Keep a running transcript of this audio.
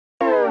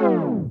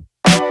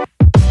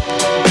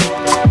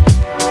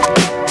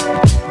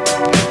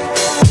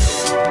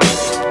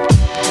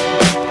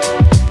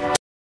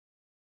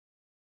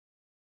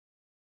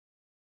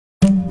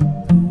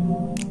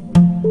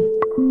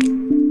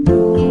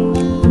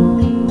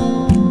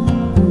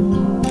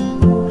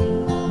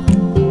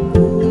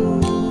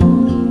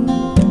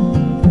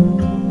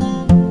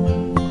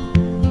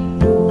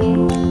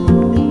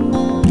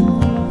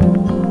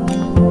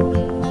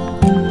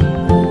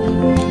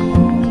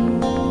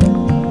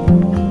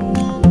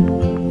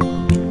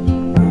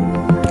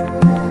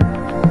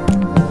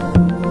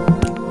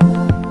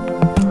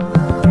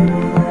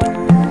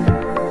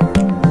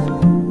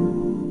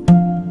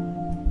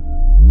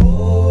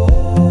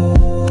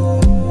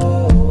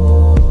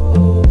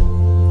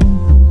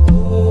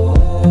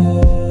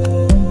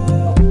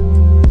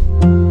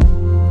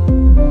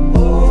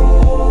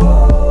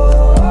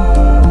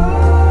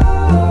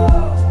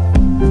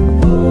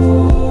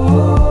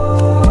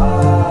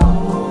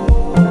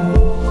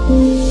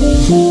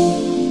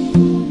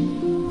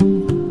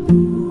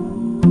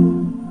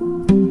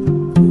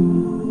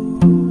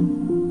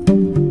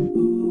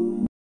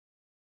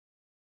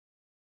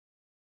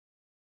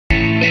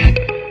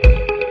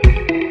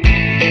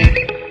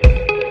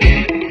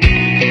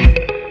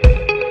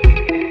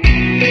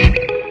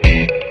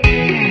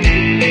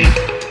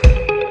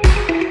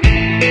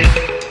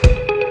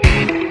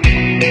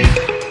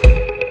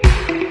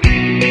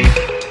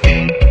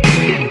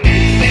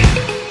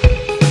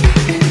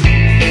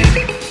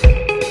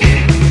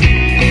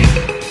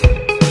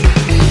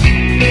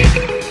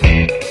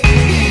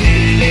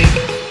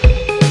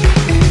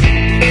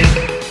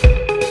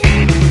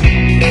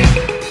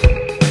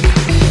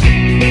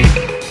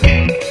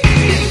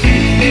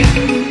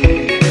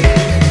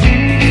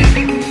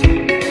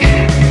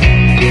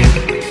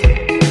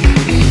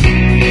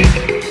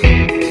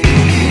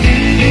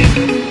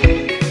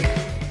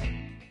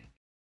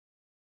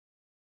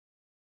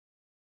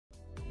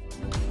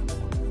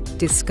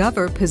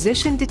Discover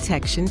position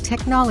detection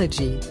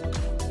technology.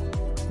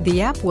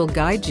 The app will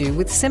guide you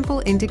with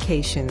simple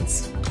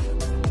indications.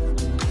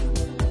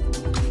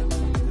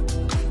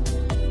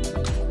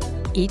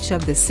 Each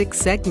of the 6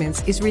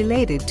 segments is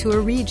related to a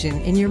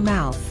region in your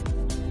mouth.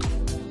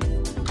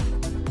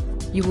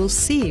 You will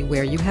see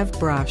where you have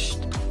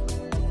brushed.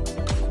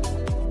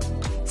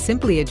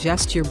 Simply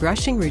adjust your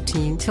brushing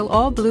routine till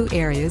all blue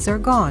areas are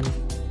gone,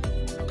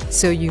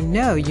 so you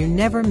know you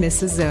never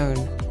miss a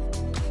zone.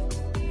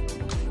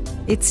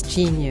 It's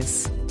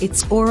genius.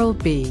 It's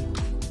Oral-B.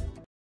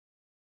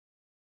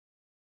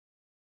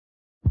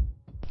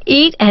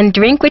 Eat and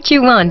drink what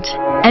you want,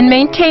 and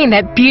maintain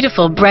that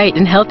beautiful, bright,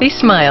 and healthy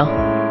smile.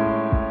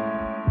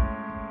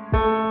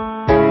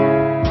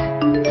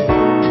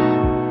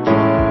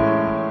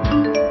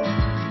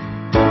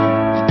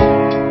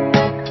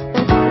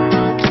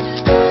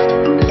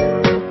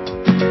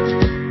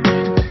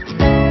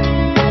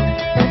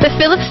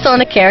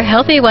 Sonicare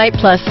HealthyWhite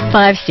Plus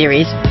 5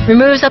 Series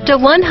removes up to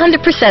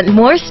 100%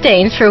 more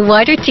stains for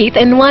whiter teeth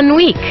in 1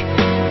 week.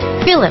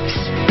 Philips.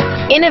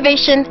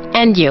 Innovation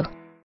and you.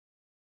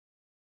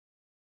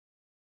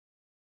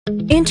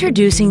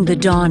 Introducing the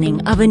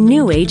dawning of a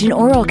new age in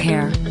oral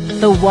care.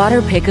 The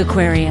Waterpik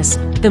Aquarius,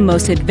 the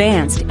most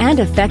advanced and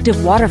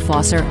effective water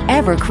flosser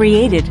ever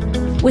created,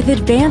 with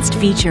advanced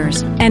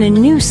features and a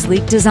new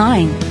sleek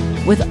design.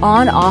 With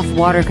on-off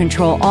water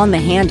control on the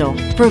handle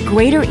for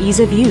greater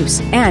ease of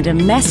use and a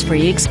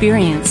mess-free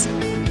experience.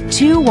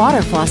 2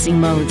 water flossing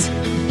modes.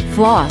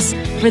 Floss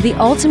for the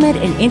ultimate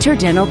in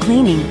interdental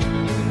cleaning.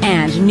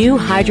 And new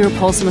Hydro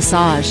Pulse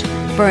Massage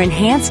for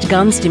enhanced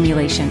gum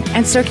stimulation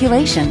and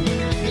circulation.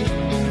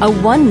 A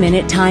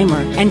 1-minute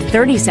timer and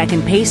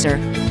 30-second pacer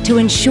to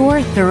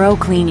ensure thorough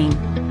cleaning.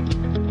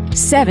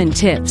 7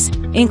 tips,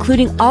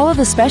 including all of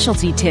the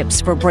specialty tips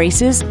for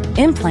braces,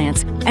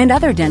 implants, and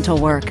other dental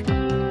work.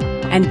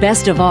 And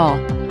best of all,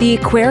 the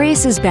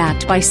Aquarius is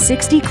backed by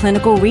 60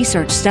 clinical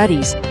research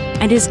studies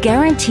and is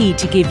guaranteed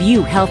to give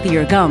you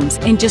healthier gums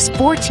in just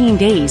 14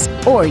 days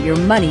or your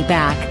money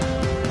back.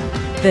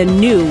 The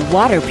new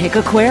Waterpik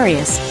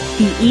Aquarius,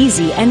 the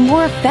easy and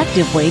more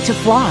effective way to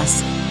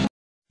floss.